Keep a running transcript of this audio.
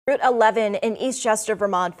Route 11 in Eastchester,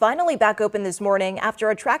 Vermont finally back open this morning after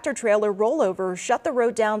a tractor trailer rollover shut the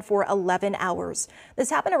road down for 11 hours. This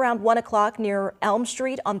happened around 1 o'clock near Elm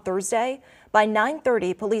Street on Thursday. By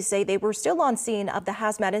 9:30, police say they were still on scene of the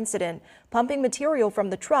hazmat incident, pumping material from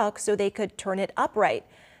the truck so they could turn it upright.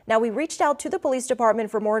 Now, we reached out to the police department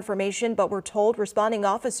for more information, but we're told responding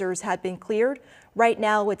officers had been cleared. Right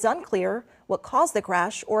now, it's unclear what caused the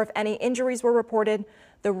crash or if any injuries were reported.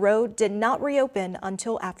 The road did not reopen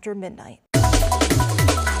until after midnight.